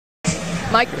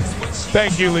Mike.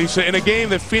 Thank you, Lisa. In a game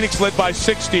that Phoenix led by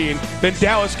 16, then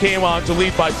Dallas came on to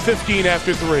lead by 15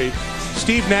 after 3.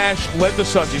 Steve Nash led the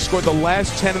Suns. He scored the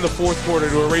last 10 in the fourth quarter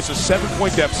to erase a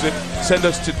 7-point deficit, send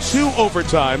us to 2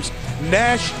 overtimes.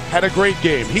 Nash had a great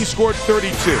game. He scored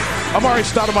 32. Amari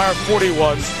Stoudemire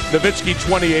 41, Nowitzki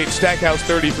 28, Stackhouse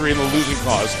 33 in the losing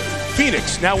cause.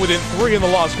 Phoenix now within 3 in the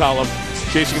loss column,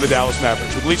 chasing the Dallas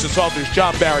Mavericks. With Lisa Salters,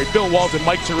 John Barry, Bill Walton,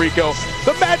 Mike Tirico,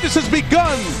 the madness has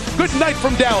begun. Good night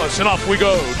from Dallas, and off we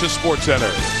go to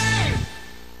SportsCenter.